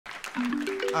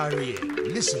Ariel,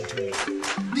 listen to me.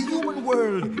 The human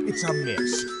world, it's a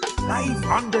mess. Life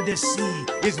under the sea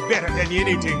is better than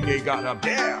anything they got up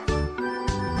there.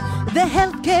 The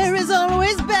healthcare is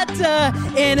always better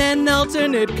in an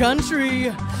alternate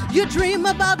country. You dream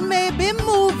about maybe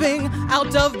moving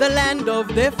out of the land of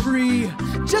the free.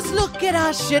 Just look at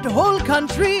our shithole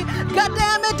country. God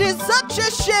damn, it is such a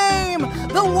shame.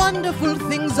 The wonderful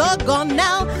things are gone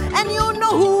now, and you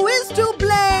know who is to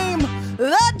blame.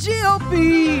 The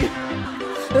GOP.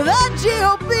 The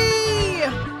GOP.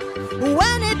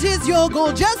 When it is your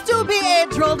goal just to be a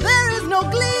troll, there is no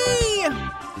glee.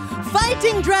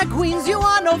 Fighting drag queens, you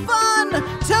are no fun.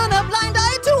 Turn a blind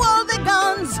eye to all the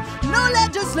guns. No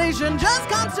legislation, just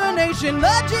consternation.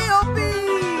 The GOP.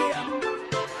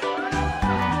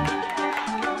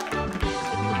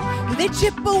 They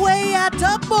chip away at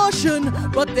abortion,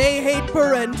 but they hate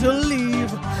parental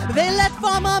leave. They let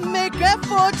farmer make a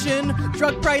fortune.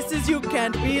 Drug prices you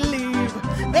can't believe.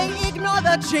 They ignore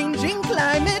the changing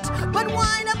climate, but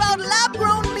whine about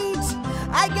lab-grown meat.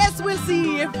 I guess we'll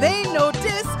see if they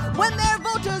notice when their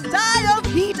voters die of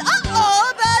heat.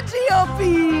 Uh-oh, the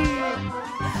GOP.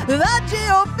 The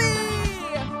GOP.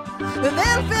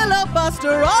 They'll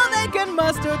filibuster all they can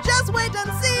muster. Just wait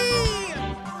and see.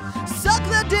 Suck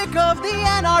the dick of the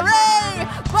NRA,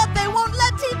 but they won't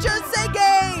let teachers say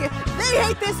gay. They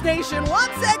hate this nation,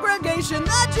 want segregation.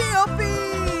 The GOP.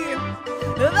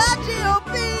 The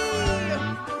GOP.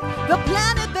 The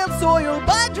planet they'll soil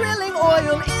by drilling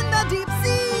oil in the deep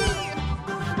sea.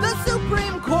 The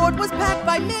Supreme Court was packed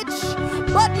by Mitch,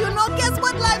 but you know, guess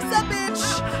what? Life's a bitch.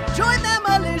 Join their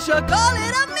militia, call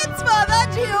it a mitzvah. The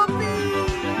GOP.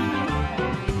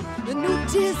 The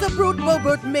newt is a brute,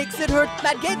 Robert makes it hurt.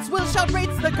 Matt Gaetz will shout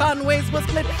rates, the Conways will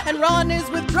split, and Ron is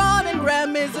withdrawn, and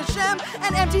Graham is a sham,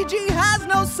 and MTG has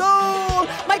no soul.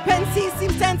 Mike Pence, he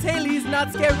seems tense, Haley's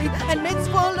not scary, and Mitt's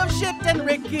full of shit, and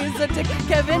Rick is a tick.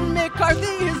 Kevin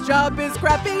McCarthy, his job is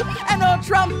crappy, and old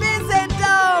Trump is a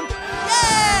dump.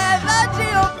 Yeah, the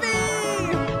GOP.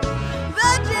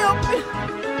 The GOP.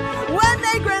 When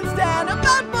they grandstand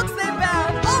about books they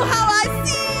ban, oh how I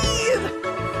seethe.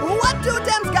 What do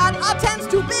Dems got? Our tents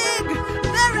too big.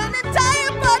 They're an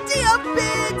entire party of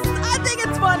pigs. I think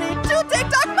it's funny to take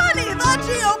talk money. The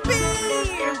GOP.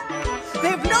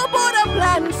 They've no border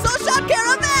plan, social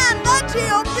caravan. The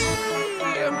GOP.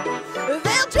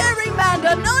 They'll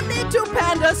gerrymander, no need to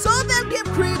pander, so they'll give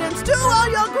credence to all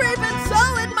your grievance. So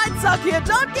it might suck here,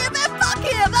 don't give a fuck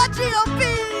here. The GOP.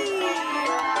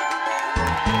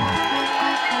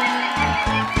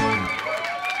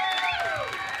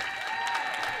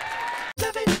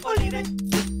 Love it or leave it.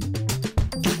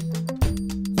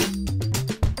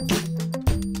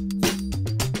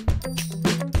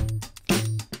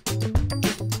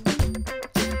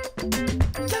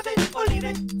 Love it or leave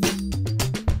it.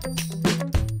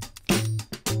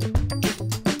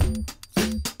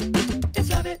 It's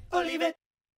love it or leave it.